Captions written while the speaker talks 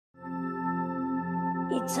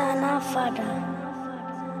Eternal Father,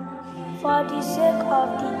 for the sake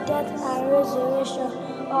of the death and resurrection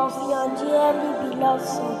of your dearly beloved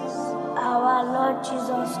Son, our Lord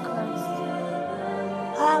Jesus Christ,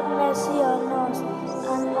 have mercy on us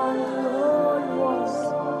and on the whole world.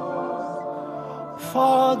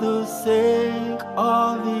 For the sake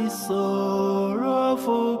of his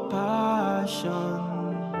sorrowful passion,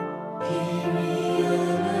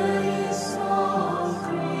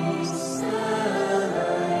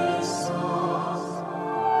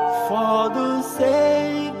 for the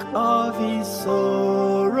sake of his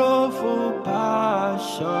sorrowful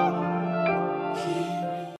passion.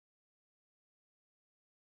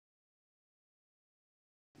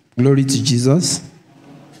 Glory to Jesus.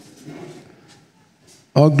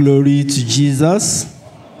 All glory to Jesus.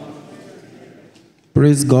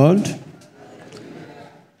 Praise God.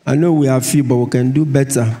 I know we are few, but we can do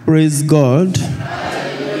better. Praise God.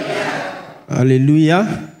 Hallelujah. Hallelujah.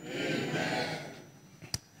 Amen.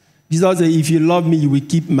 Jesus said, if you love me, you will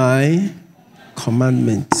keep my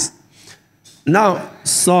commandments. Now,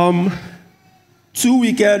 some 2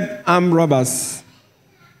 wicked armed robbers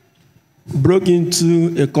broke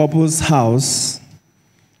into a couple's house,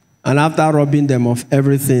 and after robbing them of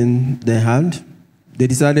everything they had, they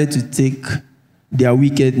decided to take their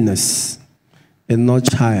wickedness a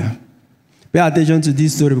notch higher. Pay attention to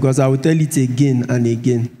this story because I will tell it again and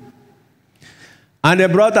again. And they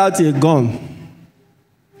brought out a gun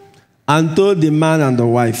and told the man and the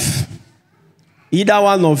wife, either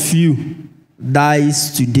one of you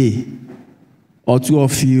dies today or two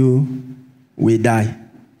of you will die.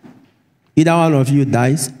 Either one of you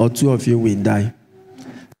dies or two of you will die.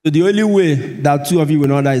 So the only way that two of you will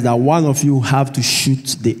not die is that one of you have to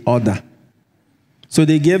shoot the other. So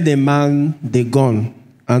they gave the man the gun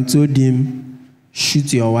and told him,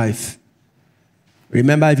 shoot your wife.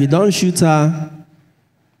 Remember, if you don't shoot her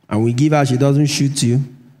and we give her, she doesn't shoot you,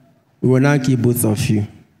 we will not kill both of you.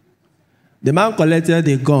 The man collected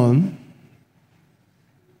the gun,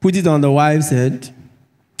 put it on the wife's head.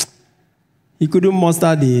 He couldn't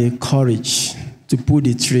muster the courage to pull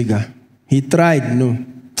the trigger. He tried, no.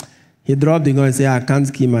 He dropped the gun and said, I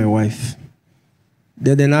can't kill my wife.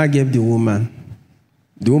 Then they now gave the woman.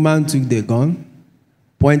 The woman took the gun,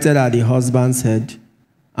 pointed at the husband's head,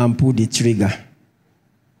 and pulled the trigger.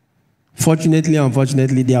 Fortunately,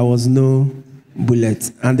 unfortunately, there was no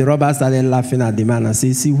bullet. And the robber started laughing at the man and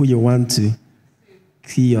said, see who you want to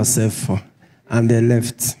kill yourself for. And they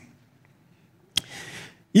left.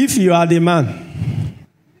 If you are the man,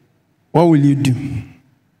 what will you do?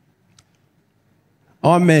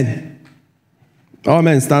 All men,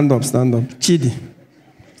 stand up, stand up. Chidi,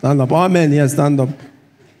 stand up. All men here, stand up.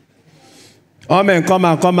 All men, come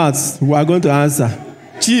out. We are going to answer.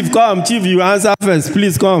 Chief, come. Chief, you answer first.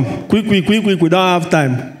 Please come. Quick. We don't have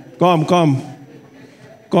time. Come.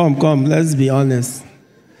 Let's be honest.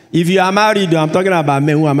 If you are married, I'm talking about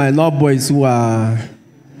men who are married, not boys who are...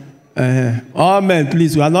 all men,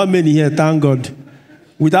 please. We are not many here, thank God.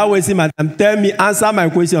 Without wasting my time, tell me, answer my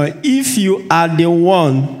question. If you are the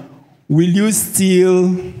one, will you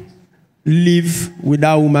still live with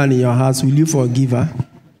that woman in your house? Will you forgive her?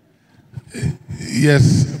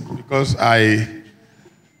 Yes, because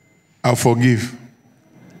I'll forgive.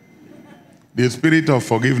 The spirit of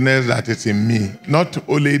forgiveness that is in me, not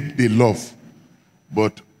only the love,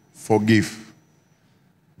 but forgive.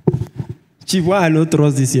 Chief, why I don't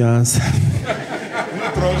trust this your answer?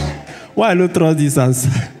 No trust? Why I don't trust this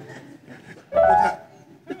answer?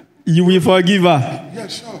 You will forgive her?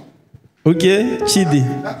 Yes, sure. Okay, Chidi.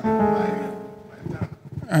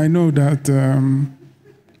 I know that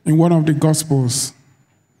in one of the Gospels,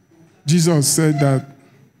 Jesus said that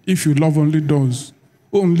if you love only those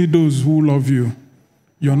who love you,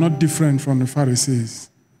 you're not different from the Pharisees.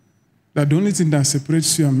 That the only thing that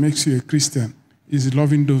separates you and makes you a Christian is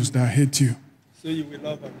loving those that hate you. So you will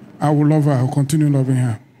love her? I will love her. I will continue loving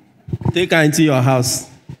her. Take her into your house.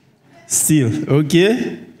 Still,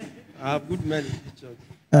 okay? I have good men in pictures.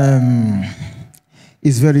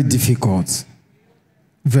 It's very difficult.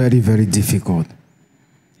 Very, very difficult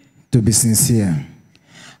to be sincere.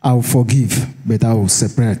 I will forgive, but I will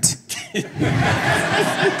separate.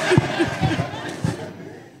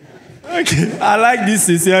 Okay, I like this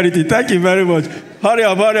sincerity. Thank you very much. Hurry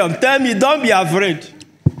up. Tell me, don't be afraid.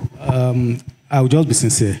 I will just be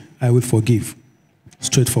sincere. I will forgive.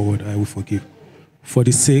 Straightforward, I will forgive. For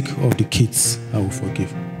the sake of the kids, I will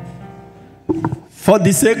forgive. For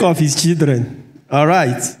the sake of his children. All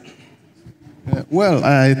right. Well,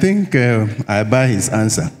 I think I buy his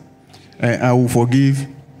answer. I will forgive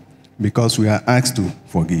because we are asked to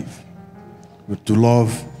forgive, to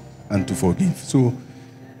love and to forgive. So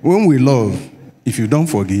when we love, if you don't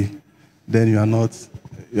forgive, then you are not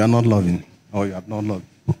loving, or you have not loved.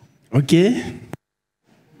 Okay.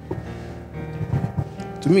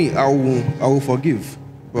 To me, I will forgive,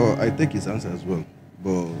 but I take his answer as well.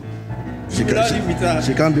 But she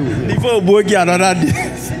can't be with me. Before Bogi another day.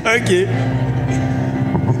 Okay.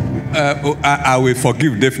 I will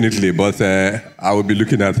forgive definitely, but I will be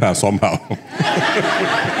looking at her somehow.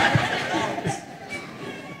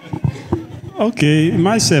 Okay,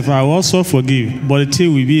 myself, I will also forgive, but the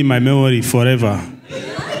thing will be in my memory forever.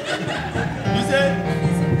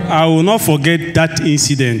 I will not forget that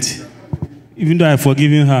incident, even though I've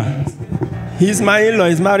forgiven her. He's my in-law,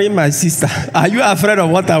 he's marrying my sister. Are you afraid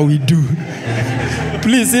of what I will do?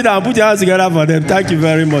 Please sit down, put your hands together for them. Thank you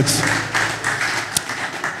very much.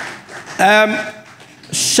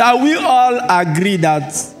 Shall we all agree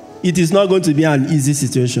that it is not going to be an easy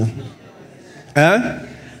situation?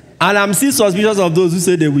 And I'm still suspicious of those who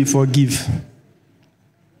say they will forgive.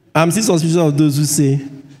 I'm still suspicious of those who say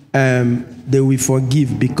they will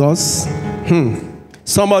forgive because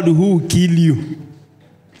somebody who will kill you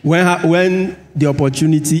when the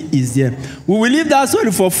opportunity is there. We will leave that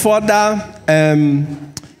story for further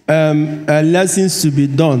lessons to be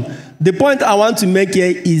done. The point I want to make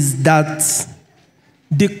here is that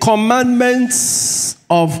the commandments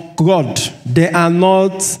of God, they are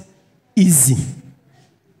not easy.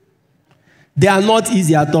 They are not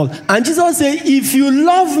easy at all. And Jesus said, if you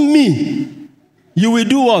love me, you will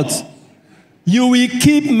do what? You will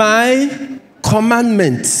keep my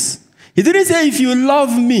commandments. He didn't say, if you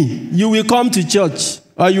love me, you will come to church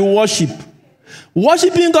or you worship.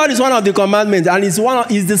 Worshiping God is one of the commandments, and it's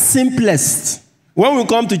the simplest. When we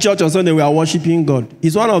come to church on Sunday, we are worshiping God.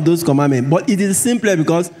 It's one of those commandments. But it is simpler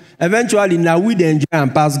because eventually now we enjoy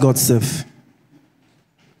and pass God's self.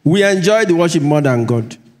 We enjoy the worship more than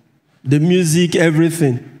God. The music,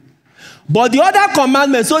 everything. But the other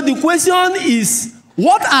commandments, so the question is,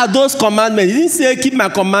 what are those commandments? He didn't say, keep my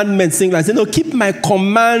commandments single. I said, no, keep my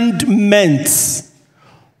commandments.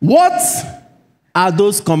 What are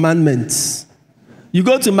those commandments? You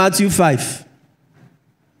go to Matthew 5.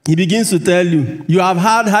 He begins to tell you, you have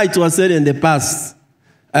heard how it was said in the past,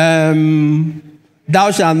 thou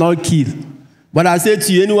shalt not kill. But I say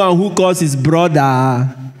to you, anyone who calls his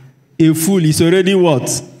brother a fool is already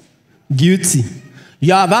what? Guilty.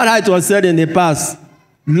 You have heard how it was said in the past,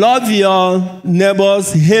 love your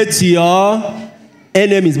neighbors, hate your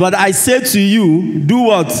enemies. But I say to you, do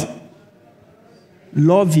what?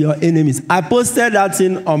 Love your enemies. I posted that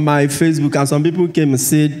thing on my Facebook, and some people came and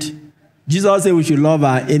said, Jesus said we should love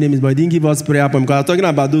our enemies, but he didn't give us prayer point, because I'm talking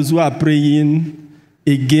about those who are praying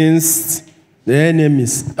against the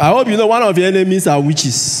enemies. I hope you know one of your enemies are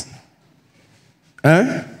witches.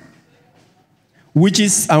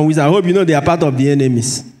 Witches and wizards. I hope you know they are part of the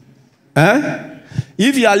enemies.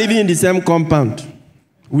 If you are living in the same compound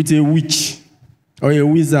with a witch or a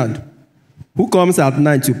wizard who comes at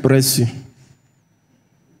night to press you,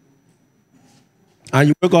 and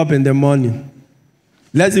you wake up in the morning,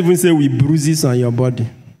 let's even say with bruises on your body.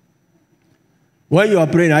 When you are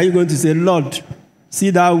praying, are you going to say, Lord, see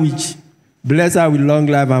that witch, bless her with long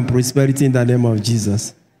life and prosperity in the name of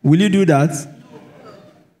Jesus? Will you do that?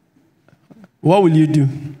 What will you do?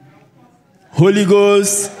 Holy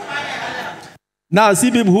Ghost. Now,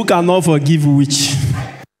 see people who cannot forgive witch.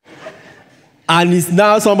 And it's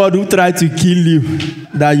now somebody who tried to kill you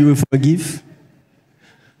that you will forgive.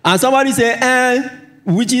 And somebody say,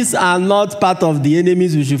 witches are not part of the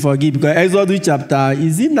enemies we should forgive. Because Exodus chapter,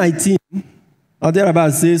 is it 19? Or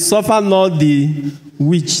thereabout says, suffer not the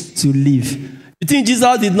witch to live. You think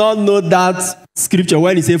Jesus did not know that scripture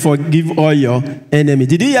when he said, forgive all your enemies?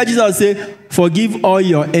 Did you hear Jesus say, forgive all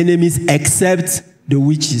your enemies except the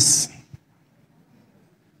witches?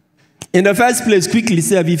 In the first place, quickly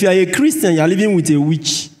say, if you are a Christian, you are living with a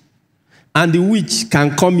witch, and the witch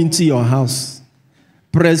can come into your house,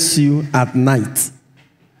 press you at night,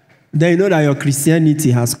 then you know that your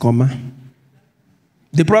Christianity has come.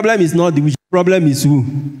 The problem is not the witch. The problem is who?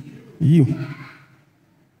 You.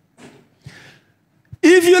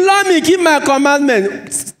 If you love me, keep my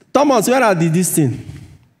commandments. Thomas, where are this thing?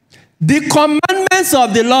 The commandments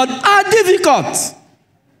of the Lord are difficult.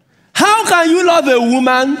 How can you love a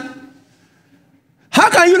woman? How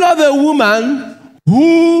can you love a woman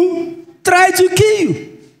who tried to kill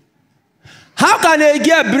you? How can a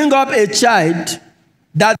girl bring up a child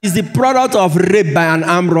that is the product of rape by an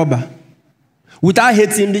armed robber without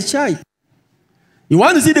hating the child? You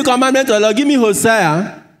want to see the commandment of the Lord? Give me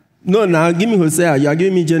Hosea No, now give me Hosea. You are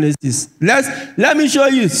giving me Genesis. Let me show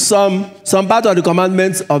you some part of the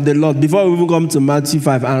commandments of the Lord before we even come to Matthew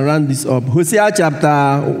 5 and round this up. Hosea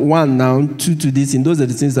chapter 1 now, 2 to this, and those are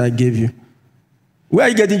the things I gave you. Where are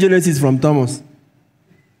you getting Genesis from, Thomas?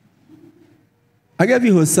 I gave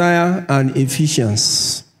you Hosea and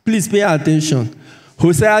Ephesians. Please pay attention.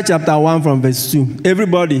 Hosea chapter 1 from verse 2.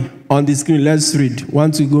 Everybody on the screen, let's read.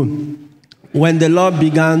 1 to go. When the Lord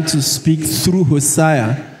began to speak through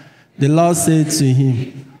Hosea, the Lord said to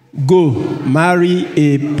him, "Go, marry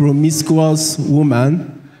a promiscuous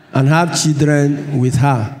woman and have children with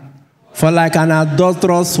her. For like an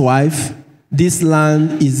adulterous wife, this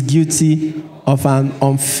land is guilty of an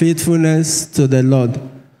unfaithfulness to the Lord."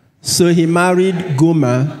 So he married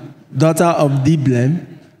Gomer, daughter of Diblaim,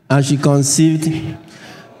 and she conceived.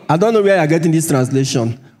 I don't know where you're getting this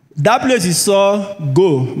translation. That place you saw,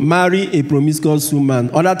 go, marry a promiscuous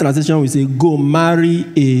woman. Other translation will say, go, marry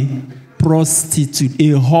a prostitute,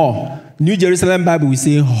 a whore. New Jerusalem Bible will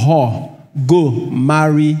say, whore. Go,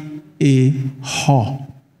 marry a whore.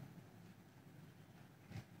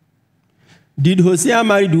 Did Hosea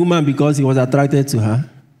marry the woman because he was attracted to her?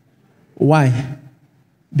 Why?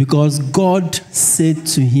 Because God said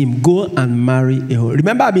to him, go and marry a whore.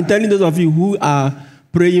 Remember, I've been telling those of you who are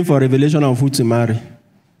praying for revelation of who to marry.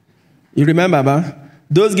 You remember, ba?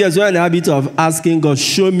 Those girls who are in the habit of asking God,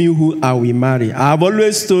 show me who I will marry. I have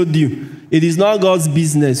always told you, it is not God's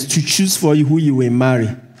business to choose for you who you will marry.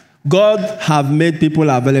 God have made people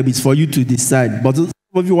available. It's for you to decide. But some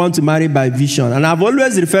of you want to marry by vision. And I've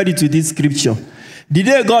always referred you to this scripture. The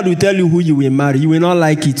day God will tell you who you will marry, you will not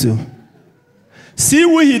like it too. See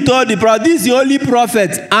who he told the prophet. This is the only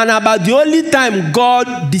prophet. And about the only time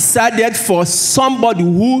God decided for somebody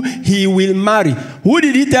who he will marry. Who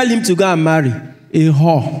did he tell him to go and marry? A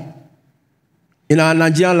whore. In our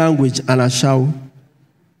Nigerian language, an ashawo.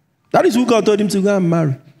 That is who God told him to go and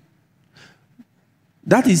marry.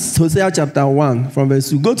 That is Hosea chapter 1 from verse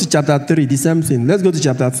 2. Go to chapter 3, the same thing. Let's go to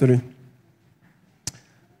chapter 3.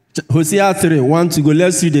 Hosea 3, 1 to go.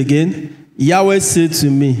 Let's read again. Yahweh said to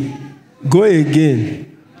me, go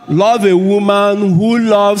again. Love a woman who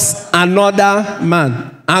loves another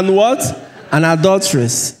man. And what? An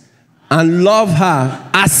adulteress. And love her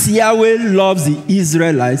as Yahweh loves the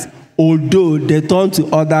Israelites, although they turn to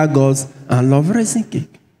other gods and love raisin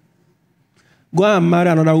cake. Go and marry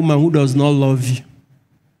another woman who does not love you.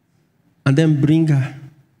 And then bring her.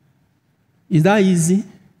 Is that easy?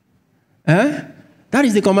 Eh? That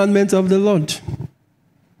is the commandment of the Lord.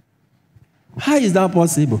 How is that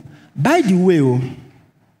possible? By the way,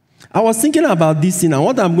 I was thinking about this thing, and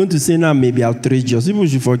what I'm going to say now may be outrageous. People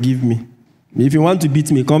should forgive me. If you want to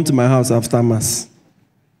beat me, come to my house after Mass.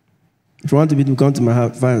 If you want to beat me, come to my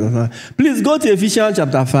house. Please go to Ephesians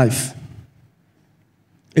chapter 5.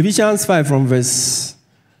 Ephesians 5 from verse,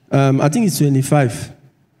 I think it's 25.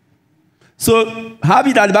 So, have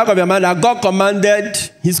it at the back of your mind that God commanded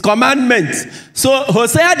his commandment. So,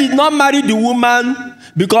 Hosea did not marry the woman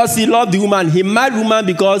because he loved the woman. He married the woman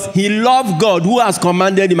because he loved God who has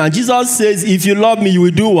commanded him. And Jesus says, if you love me, you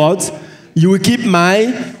will do what? You will keep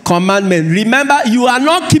my commandment. Remember, you are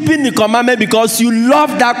not keeping the commandment because you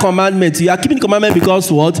love that commandment. You are keeping the commandment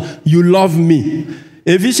because what? You love me.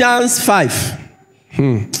 Ephesians 5.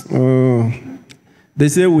 They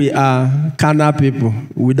say we are carnal people.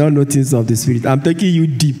 We don't know things of the Spirit. I'm taking you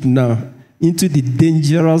deep now into the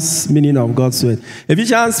dangerous meaning of God's word.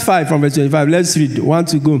 Ephesians 5 from verse 25. Let's read. 1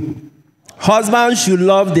 to go. Husbands should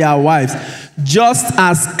love their wives just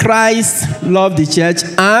as Christ loved the church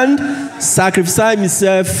and sacrificed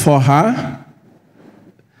himself for her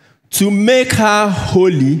to make her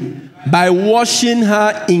holy by washing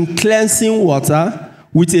her in cleansing water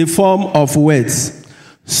with a form of words,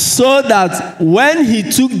 so that when he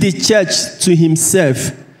took the church to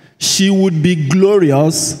himself, she would be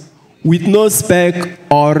glorious, with no speck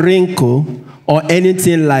or wrinkle or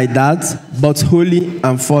anything like that, but holy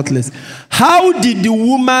and faultless. How did the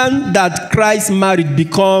woman that Christ married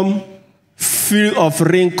become free of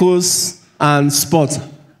wrinkles and spots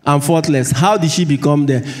and faultless? How did she become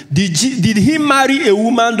there? Did he marry a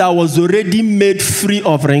woman that was already made free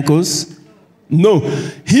of wrinkles? No.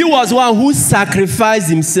 He was one who sacrificed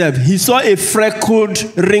himself. He saw a freckled,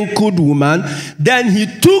 wrinkled woman. Then he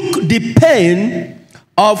took the pain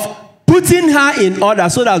of putting her in order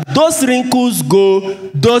so that those wrinkles go,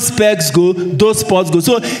 those specks go, those spots go.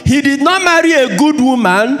 So he did not marry a good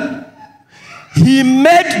woman. He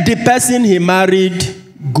made the person he married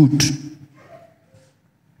good.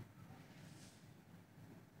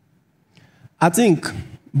 I think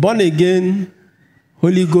born again,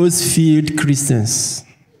 Holy Ghost filled Christians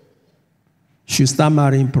should start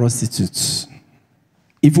marrying prostitutes.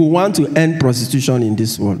 If we want to end prostitution in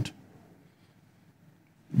this world.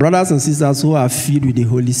 Brothers and sisters who are filled with the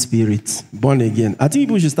Holy Spirit, born again, I think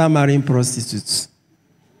people should start marrying prostitutes.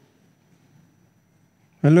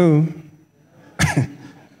 Hello?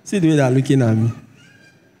 See the way they're looking at me.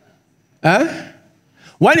 Eh?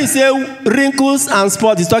 When he says wrinkles and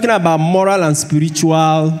spots, he's talking about moral and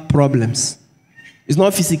spiritual problems. It's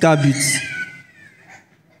not physical beauty.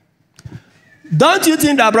 Don't you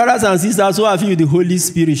think that brothers and sisters who are filled with the Holy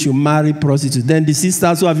Spirit should marry prostitutes? Then the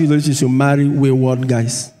sisters who are filled with the Holy Spirit should marry wayward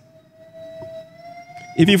guys.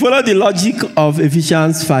 If you follow the logic of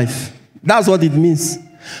Ephesians 5, that's what it means.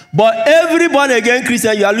 But every born-again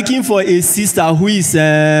Christian, you are looking for a sister who is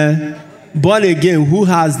born again, who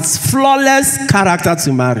has flawless character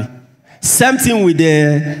to marry. Same thing with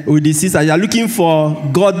the sister. You are looking for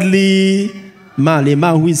godly man, a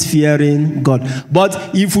man who is fearing God.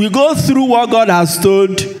 But if we go through what God has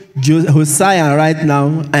told Hosea right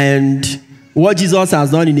now and what Jesus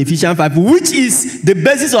has done in Ephesians 5, which is the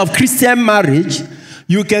basis of Christian marriage,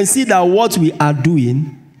 you can see that what we are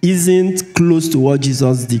doing isn't close to what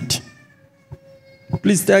Jesus did.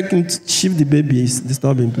 Please take him to shift the baby. It's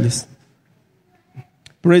disturbing, please.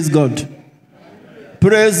 Praise God.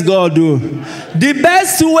 Praise God. Oh. The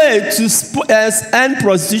best way to end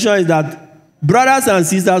prostitution is that brothers and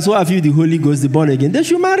sisters who have filled the Holy Ghost, the born again, they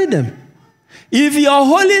should marry them. If your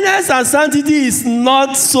holiness and sanctity is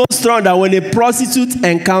not so strong that when a prostitute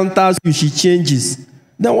encounters you, she changes,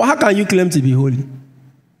 then how can you claim to be holy?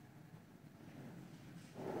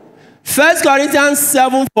 1 Corinthians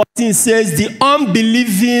 7:14 says the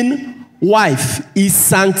unbelieving wife is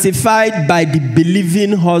sanctified by the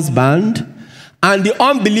believing husband, and the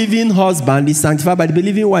unbelieving husband is sanctified by the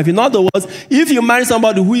believing wife. In other words, if you marry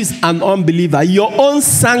somebody who is an unbeliever, your own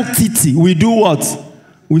sanctity will do what?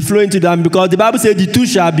 Will flow into them, because the Bible says the two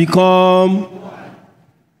shall become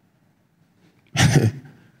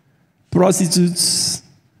prostitutes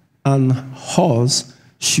and whores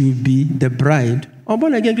should be the bride. Or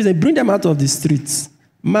born again Christians, bring them out of the streets.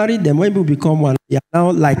 Marry them. When people become one, they are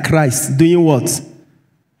now like Christ, doing what?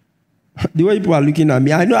 The way people are looking at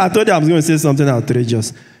me, I know I told you I was going to say something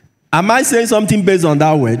outrageous. Am I saying something based on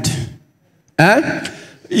that word? Eh?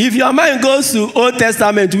 If your mind goes to Old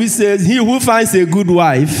Testament, which says, he who finds a good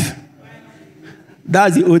wife,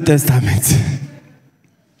 that's the Old Testament.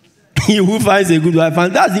 He who finds a good wife,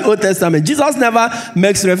 and that's the Old Testament. Jesus never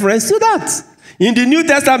makes reference to that. In the New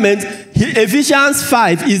Testament, Ephesians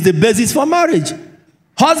 5 is the basis for marriage.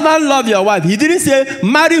 Husband, love your wife. He didn't say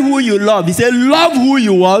marry who you love. He said love who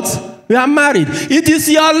you what? We are married. It is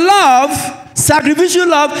your love, sacrificial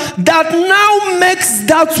love, that now makes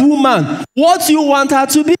that woman what you want her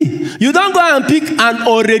to be. You don't go and pick an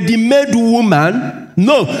already made woman.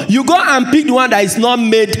 No, you go and pick the one that is not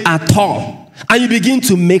made at all. And you begin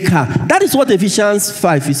to make her. That is what Ephesians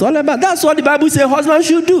 5 is all about. That's what the Bible says husband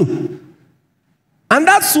should do. And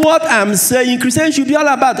that's what I'm saying Christians should be all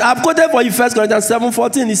about. I've quoted for you 1 Corinthians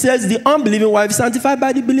 7:14. It says, the unbelieving wife is sanctified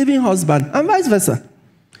by the believing husband, and vice versa.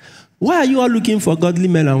 Why are you all looking for godly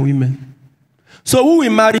men and women? So who will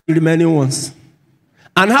marry the remaining ones?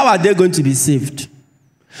 And how are they going to be saved?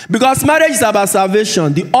 Because marriage is about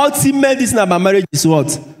salvation. The ultimate thing about marriage is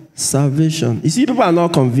what? Salvation. You see, people are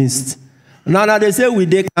not convinced. Now they say we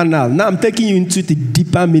dey carnal. Now I'm taking you into the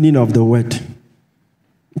deeper meaning of the word.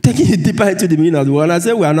 Taking it deeper into the meaning of the word. And I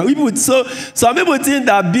say we are not. So some people think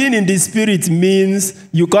that being in the spirit means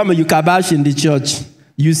you come and you kabash in the church.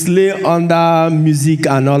 You slay under music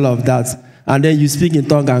and all of that. And then you speak in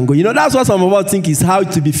tongue and go. You know, that's what some of us think is how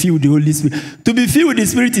to be filled with the Holy Spirit. To be filled with the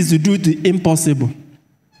Spirit is to do the impossible.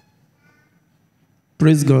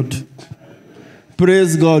 Praise God.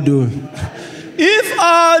 Praise God. If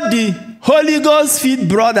all the Holy Ghost-filled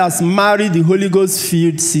brothers marry the Holy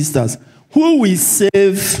Ghost-filled sisters, who will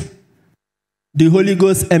save the Holy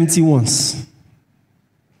Ghost empty ones?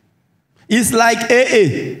 It's like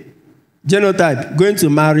AA, genotype, going to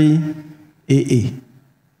marry AA.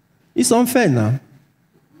 It's unfair now.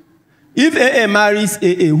 If AA marries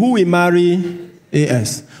AA, who will marry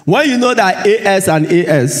AS? When you know that AS and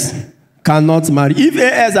AS cannot marry, if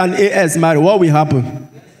AS and AS marry, what will happen?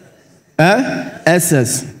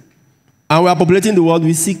 SS. And we are populating the world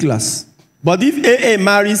with C class. But if AA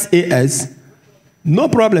marries AS, no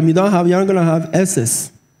problem. You aren't going to have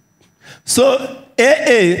SS. So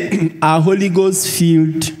AA are Holy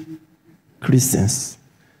Ghost-filled Christians.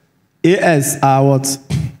 AS are what?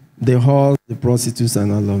 The whores, the prostitutes,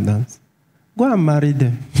 and all of that. Go and marry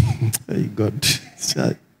them. Hey, God.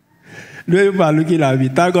 No people are looking at me.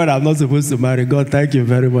 Thank God I'm not supposed to marry. God, thank you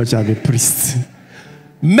very much. I'm a priest.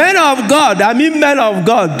 Men of God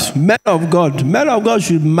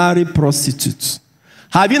should marry prostitutes.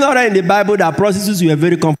 Have you not read in the Bible that prostitutes were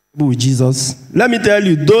very comfortable with Jesus? Let me tell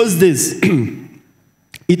you, those days,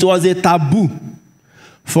 it was a taboo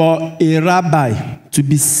for a rabbi to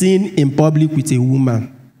be seen in public with a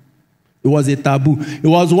woman. It was a taboo. It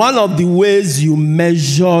was one of the ways you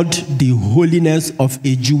measured the holiness of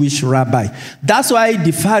a Jewish rabbi. That's why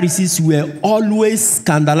the Pharisees were always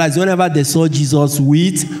scandalized whenever they saw Jesus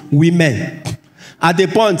with women. At the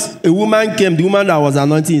point, a woman came, the woman that was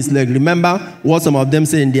anointing his leg. Remember what some of them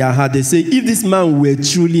say in their heart? They say, if this man were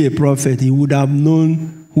truly a prophet, he would have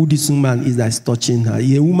known who this woman is that is touching her.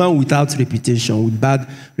 A woman without reputation, with bad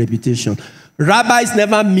reputation. Rabbis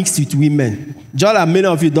never mixed with women. Just like many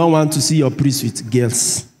of you don't want to see your priest with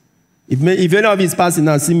girls. If any of you is passing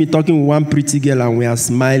and see me talking with one pretty girl and we are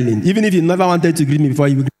smiling, even if you never wanted to greet me before,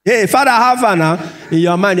 you will, hey, Father, how far now? In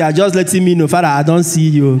your mind, you are just letting me know, Father, I don't see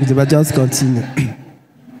you. But just continue.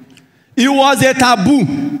 It was a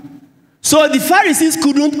taboo. So the Pharisees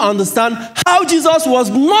couldn't understand how Jesus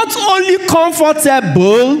was not only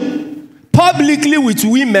comfortable publicly with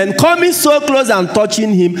women, coming so close and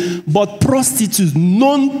touching him, but prostitutes,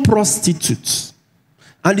 known prostitutes.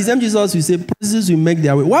 And the same Jesus will say, prostitutes will make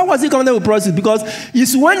their way. Why was he coming there with prostitutes? Because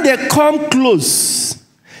it's when they come close,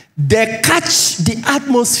 they catch the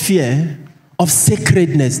atmosphere of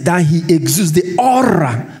sacredness that he exudes, the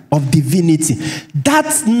aura of divinity.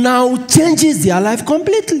 That now changes their life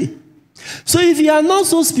completely. So if you are not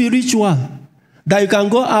so spiritual that you can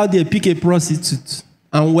go out there, pick a prostitute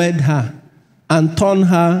and wed her and turn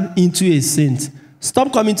her into a saint,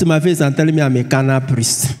 stop coming to my face and telling me I'm a carnal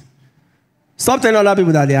priest. Stop telling other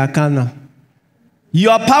people that they are carnal.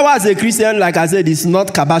 Your power as a Christian, like I said, is not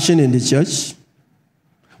kabashing in the church.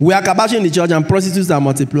 We are kabashing in the church and prostitutes are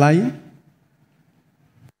multiplying.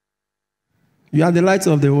 You are the light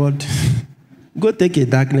of the world. Go take a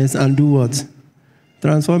darkness and do what?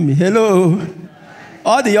 Transform me. Hello.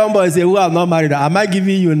 All the young boys say, who are not married, am I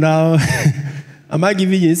giving you now? Am I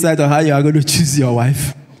giving you insight on how you are going to choose your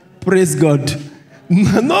wife? Praise God.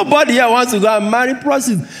 Nobody here wants to go and marry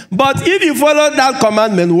prostitutes. But if you follow that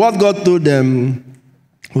commandment, what God told them,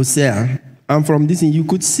 Hosea, and from this thing you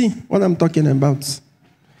could see what I'm talking about.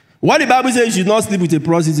 What the Bible says, you should not sleep with a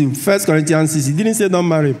prostitute. 1 Corinthians 6, it didn't say don't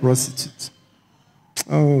marry a prostitute.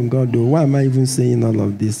 Oh God, though, why am I even saying all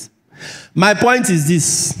of this? My point is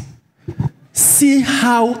this. See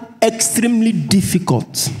how extremely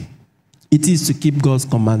difficult it is to keep God's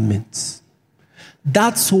commandments.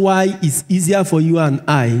 That's why it's easier for you and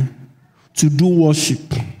I to do worship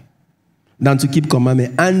than to keep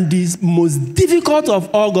commandments. And the most difficult of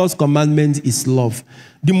all God's commandments is love.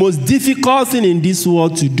 The most difficult thing in this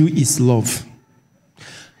world to do is love.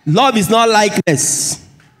 Love is not likeness.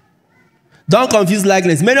 Don't confuse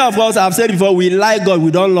likeness. Many of us have said before, we like God,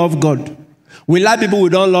 we don't love God. We like people, we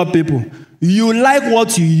don't love people. You like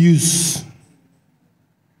what you use.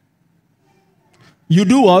 You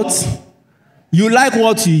do what? You like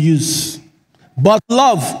what you use. But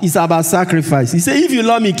love is about sacrifice. He said, if you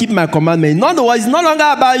love me, keep my commandment. In other words, it's no longer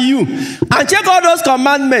about you. And check all those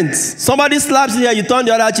commandments. Somebody slaps you here, you turn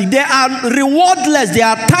the other cheek. They are rewardless. They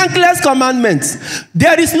are thankless commandments.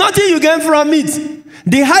 There is nothing you gain from it.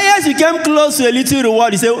 The highest you came close to a little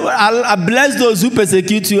reward, he said, I bless those who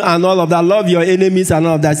persecute you and all of that. Love your enemies and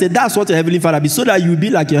all of that. I said, that's what your Heavenly Father be, so that you will be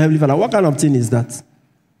like your Heavenly Father. What kind of thing is that?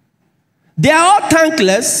 They are all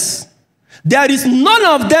thankless. There is none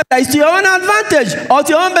of them that is to your own advantage or to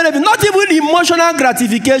your own benefit. Not even emotional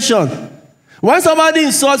gratification. When somebody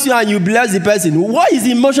insults you and you bless the person, what is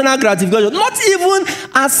emotional gratification? Not even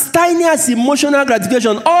as tiny as emotional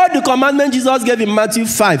gratification. All the commandments Jesus gave in Matthew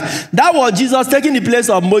 5, that was Jesus taking the place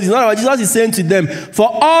of Moses. In other words, Jesus is saying to them, for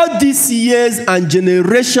all these years and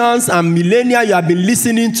generations and millennia you have been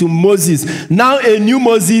listening to Moses. Now a new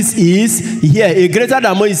Moses is here, a greater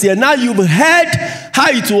than Moses is here. Now you've heard how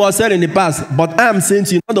it was said in the past, but I am saying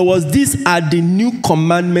to you, in other words, these are the new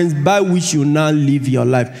commandments by which you now live your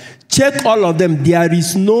life. Check all of them. There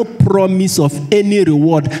is no promise of any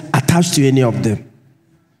reward attached to any of them.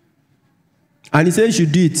 And he says you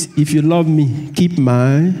do it. If you love me, keep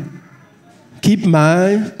my.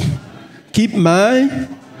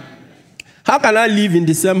 How can I live in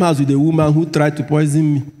the same house with a woman who tried to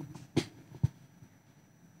poison me?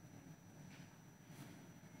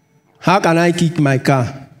 How can I kick my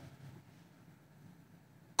car?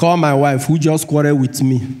 Call my wife who just quarreled with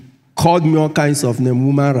me, called me all kinds of names,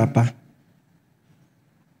 woman rapper.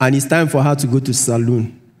 And it's time for her to go to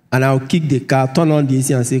saloon. And I'll kick the car, turn on the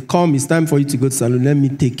AC and say, come, it's time for you to go to saloon. Let me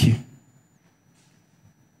take you.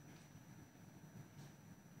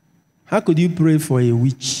 How could you pray for a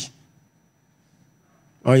witch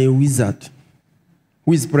or a wizard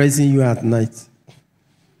who is pressing you at night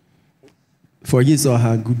for his or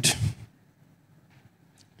her good?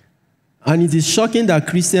 And it is shocking that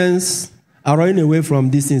Christians are running away from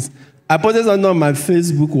these things. I posted something on my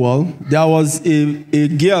Facebook wall. There was a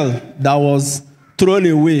girl that was thrown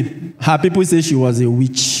away. Her people say she was a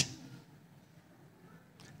witch.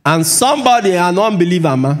 And somebody, an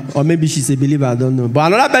unbeliever, or maybe she's a believer, I don't know.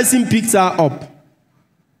 But another person picked her up,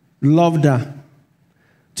 loved her.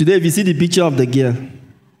 Today, if you see the picture of the girl,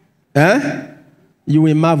 you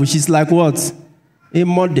will marvel. She's like what? A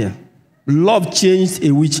model. Love changed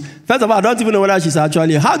a witch. First of all, I don't even know whether she's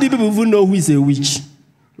actually. How do people even know who is a witch?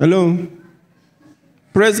 Hello?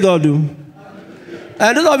 Praise God. And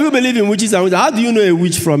those of you who believe in witches and witches, how do you know a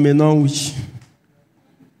witch from a non-witch?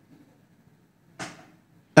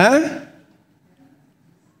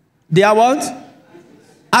 They are what?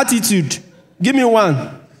 Attitude. Give me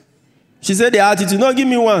one. She said their attitude. No, give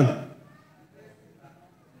me one.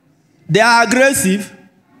 They are aggressive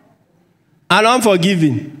and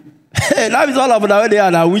unforgiving. That is all about the way they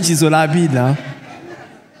are, witches will be now.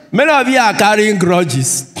 Many of you are carrying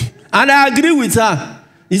grudges. And I agree with her.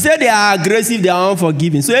 He said they are aggressive, they are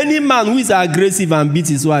unforgiving. So any man who is aggressive and beats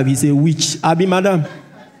his wife is a witch. Abi, madam.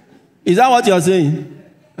 Is that what you're saying?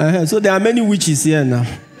 So there are many witches here now.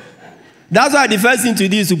 That's why the first thing to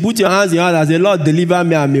do is to put your hands in your heart and say, Lord, deliver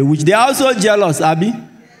me, I'm a witch. They are also jealous, Abi.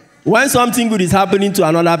 When something good is happening to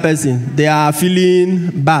another person, they are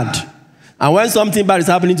feeling bad. And when something bad is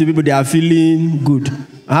happening to people, they are feeling good.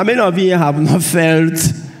 How many of you have not felt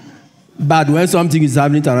bad when something is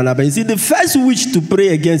happening to another person? You see, the first witch to pray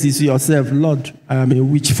against is yourself. Lord, I am a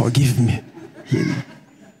witch, forgive me.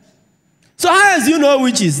 So how else do you know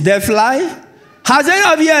witches? They fly? Has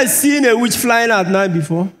any of you seen a witch flying at night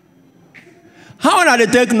before? How do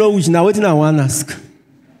they take no witch? Now, waiting, I want to ask.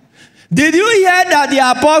 Did you hear that the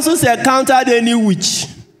apostles encountered any witch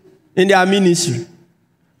in their ministry?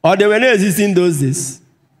 Or they were not existing those days?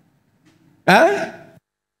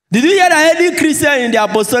 Did you hear that any Christian in the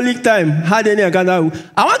apostolic time had any encounter?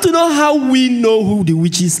 I want to know how we know who the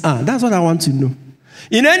witches are. That's what I want to know.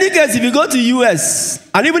 In any case, if you go to US,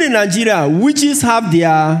 and even in Nigeria, witches have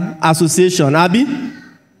their association. Abi,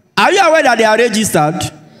 are you aware that they are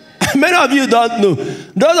registered? Many of you don't know.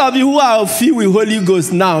 Those of you who are filled with Holy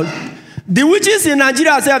Ghost now, the witches in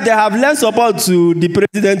Nigeria say they have lent support to the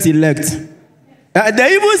president-elect.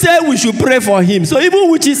 They even say we should pray for him. So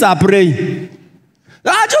even witches are praying.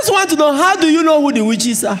 I just want to know, how do you know who the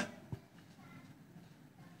witches are?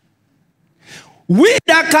 We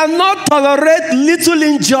that cannot tolerate little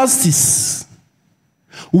injustice.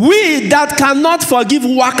 We that cannot forgive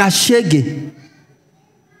wakashege.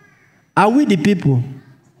 Are we the people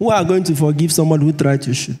who are going to forgive someone who tried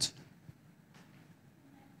to shoot?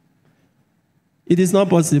 It is not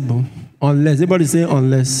possible unless. Everybody say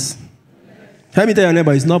unless. Let me tell your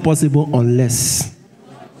neighbor, it's not possible unless.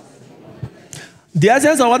 The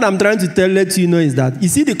essence of what I'm trying to let you know is that, you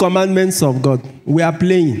see the commandments of God, we are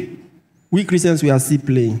playing. We Christians, we are still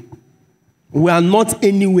playing. We are not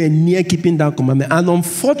anywhere near keeping that commandment. And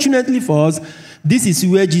unfortunately for us, this is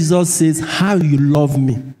where Jesus says, how you love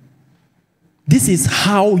me. This is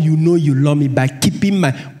how you know you love me, by keeping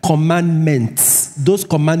my commandments. Those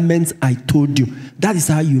commandments I told you. That is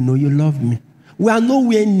how you know you love me. We are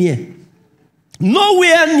nowhere near.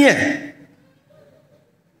 Nowhere near.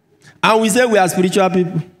 And we say we are spiritual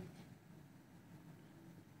people.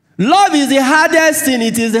 Love is the hardest thing.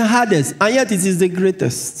 It is the hardest. And yet it is the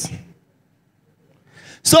greatest.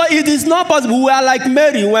 So it is not possible. We are like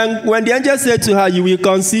Mary. When the angel said to her, you will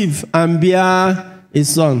conceive and bear a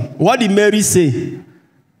son. What did Mary say?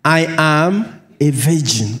 I am a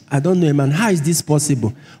virgin. I don't know, man. How is this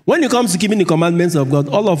possible? When it comes to keeping the commandments of God,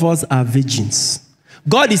 all of us are virgins.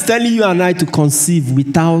 God is telling you and I to conceive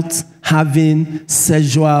without having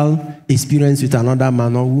sexual experience with another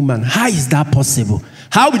man or woman. How is that possible?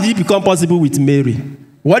 How did it become possible with Mary?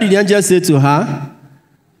 What did the angel say to her?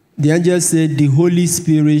 The angel said, the Holy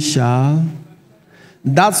Spirit shall.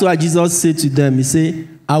 That's why Jesus said to them, he said,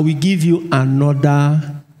 I will give you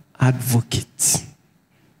another advocate.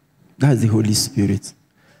 That's the Holy Spirit.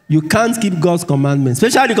 You can't keep God's commandments,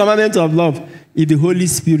 especially the commandment of love, if the Holy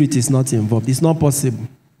Spirit is not involved. It's not possible.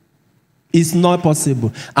 It's not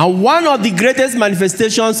possible. And one of the greatest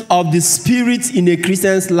manifestations of the Spirit in a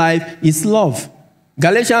Christian's life is love.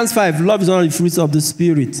 Galatians 5, love is one of the fruits of the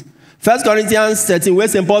Spirit. 1 Corinthians 13, where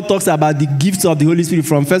St. Paul talks about the gifts of the Holy Spirit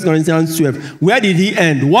from 1 Corinthians 12. Where did he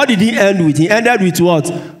end? What did he end with? He ended with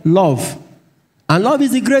what? Love. And love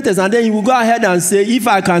is the greatest. And then he will go ahead and say, if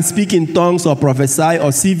I can speak in tongues or prophesy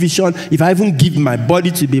or see vision, if I even give my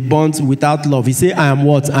body to be burnt without love, he say, I am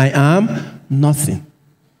what? I am nothing.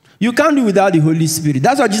 You can't do without the Holy Spirit.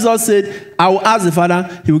 That's what Jesus said. I will ask the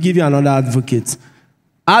Father, he will give you another advocate.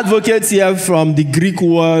 Advocate here from the Greek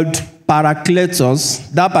word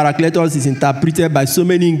parakletos. That parakletos is interpreted by so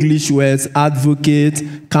many English words: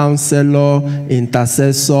 advocate, counselor,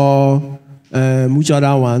 intercessor, which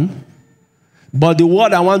other one? But the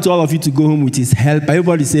word I want all of you to go home with is helper.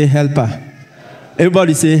 Everybody say helper.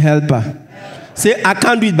 Everybody say helper. Say, I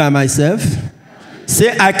can't do it by myself.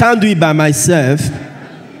 Say, I can't do it by myself.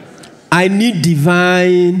 I need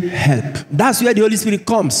divine help. That's where the Holy Spirit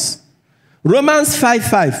comes. Romans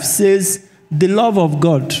 5:5 says, the love of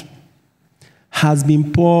God has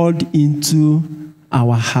been poured into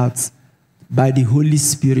our hearts by the Holy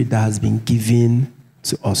Spirit that has been given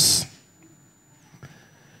to us.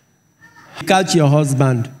 Catch your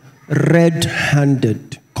husband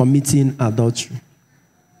red-handed committing adultery.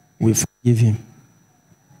 We forgive him.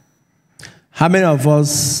 How many of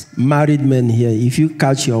us married men here, if you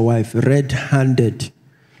catch your wife red-handed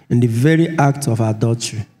in the very act of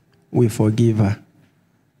adultery, we forgive her?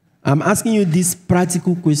 I'm asking you these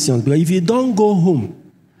practical questions because if you don't go home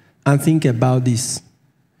and think about this,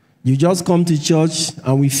 you just come to church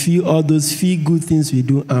and we feel all those feel-good things we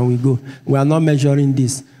do and we go. We are not measuring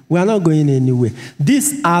this. We are not going anywhere.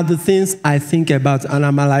 These are the things I think about, and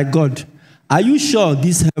I'm like, God, are you sure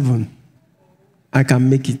this heaven, I can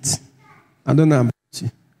make it? I don't know about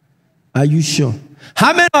you. Are you sure?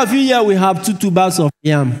 How many of you here will have 2 tubers of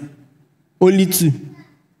yam? Only 2.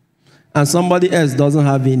 And somebody else doesn't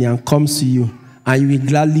have any and comes to you, and you will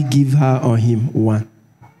gladly give her or him 1.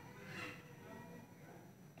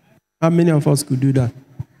 How many of us could do that?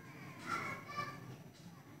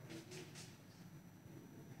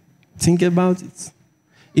 Think about it.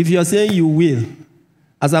 If you're saying you will,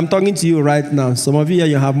 as I'm talking to you right now, some of you here,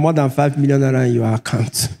 you have more than 5 million naira in your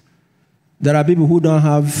account. There are people who don't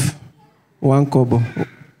have 1 kobo.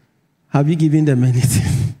 Have you given them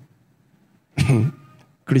anything?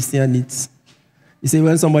 Christian needs. You say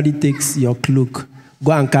when somebody takes your cloak,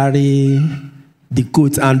 go and carry the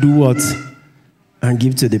coat and do what? And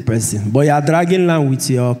give to the person. But you are dragging land with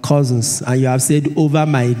your cousins and you have said, over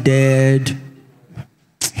my dead.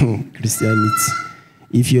 Christianity.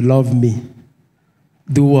 If you love me,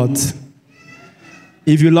 do what?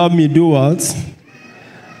 If you love me, do what?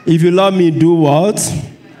 If you love me, do what?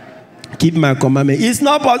 Keep my commandment.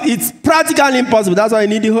 It's practically impossible. That's why I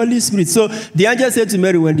need the Holy Spirit. So the angel said to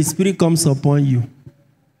Mary, when the Spirit comes upon you,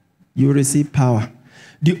 you will receive power.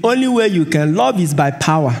 The only way you can love is by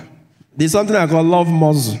power. There's something I call love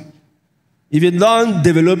muscle. If you don't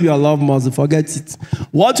develop your love muscle, forget it.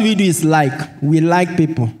 What we do is we like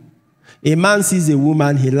people. A man sees a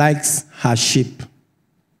woman, he likes her shape.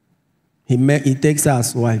 He takes her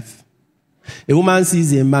as wife. A woman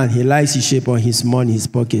sees a man, he likes his shape or his money, his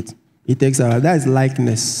pocket. He takes her. That is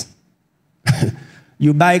likeness.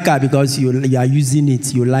 You buy a car because you are using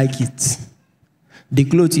it, you like it. The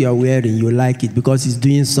clothes you are wearing, you like it because it's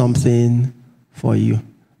doing something for you.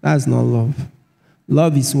 That's not love.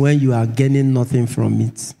 Love is when you are gaining nothing from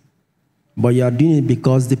it. But you are doing it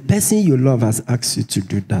because the person you love has asked you to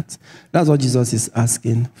do that. That's what Jesus is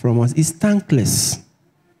asking from us. It's thankless.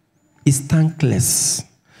 It's thankless.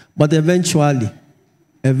 But eventually,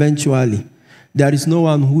 there is no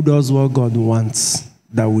one who does what God wants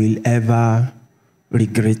that will ever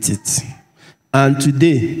regret it. And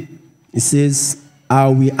today, it says, I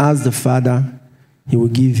will ask the Father, he will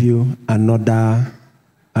give you another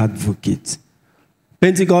advocate.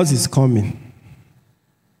 Pentecost is coming.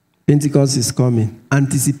 Pentecost is coming.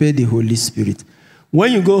 Anticipate the Holy Spirit.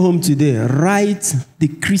 When you go home today, write the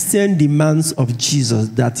Christian demands of Jesus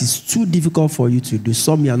that is too difficult for you to do.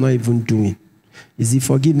 Some you are not even doing. Is it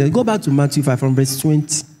forgiveness? Go back to Matthew 5 from verse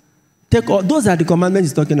 20. Those are the commandments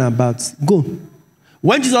he's talking about. Go.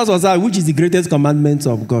 When Jesus was asked, which is the greatest commandment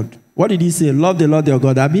of God? What did he say? Love the Lord your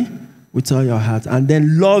God, Abby, with all your heart. And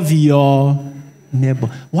then love your neighbor.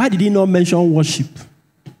 Why did he not mention worship?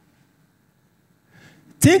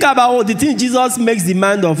 Think about the things Jesus makes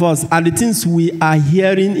demand of us and the things we are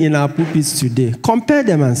hearing in our pulpits today. Compare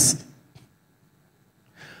them and see.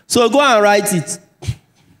 So go and write it.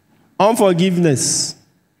 Unforgiveness.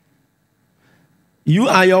 You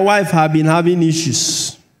and your wife have been having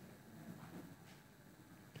issues.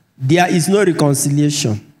 There is no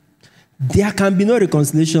reconciliation. There can be no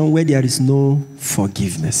reconciliation where there is no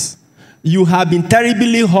forgiveness. You have been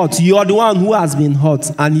terribly hurt. You are the one who has been hurt.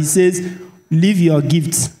 And he says, leave your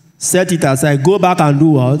gifts, set it aside, go back and do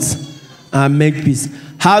what? And make peace.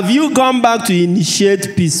 Have you gone back to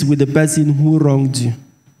initiate peace with the person who wronged you?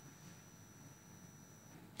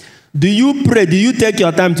 Do you pray? Do you take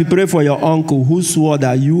your time to pray for your uncle who swore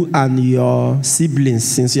that you and your siblings,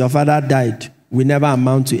 since your father died, will never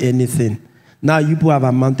amount to anything? Now you people have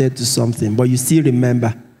amounted to something, but you still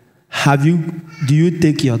remember. Do you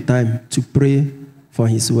take your time to pray for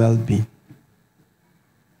his well-being?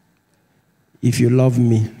 If you love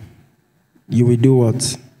me, you will do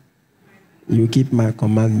what? You will keep my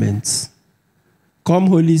commandments. Come,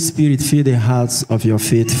 Holy Spirit, fill the hearts of your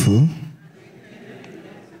faithful.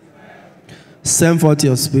 Send forth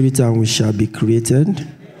your Spirit and we shall be created.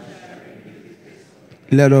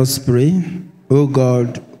 Let us pray. O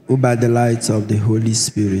God, who by the light of the Holy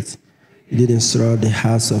Spirit did instruct the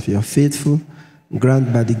hearts of your faithful,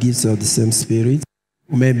 grant by the gifts of the same Spirit,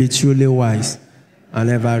 we may be truly wise and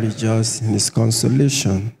ever rejoice in his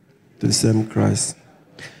consolation to the same Christ.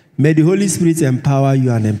 May the Holy Spirit empower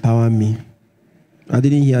you and empower me. I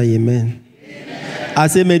didn't hear amen. I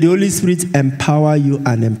say, may the Holy Spirit empower you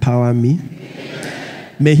and empower me.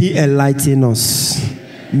 May he enlighten us.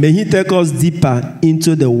 May he take us deeper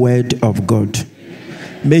into the word of God.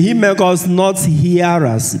 May he make us not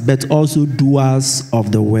hearers, but also doers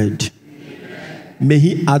of the word. May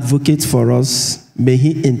he advocate for us. May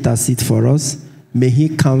he intercede for us. May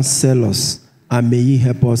he counsel us. And may he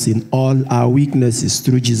help us in all our weaknesses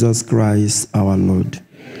through Jesus Christ our Lord.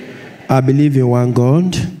 I believe in one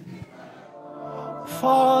God.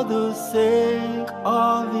 For the sake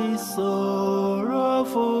of his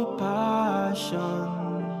sorrowful passion,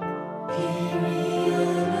 he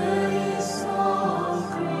realized all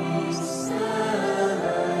Christ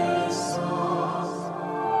I saw.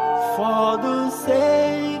 For the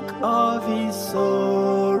sake of his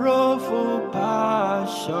sorrowful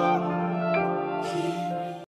passion,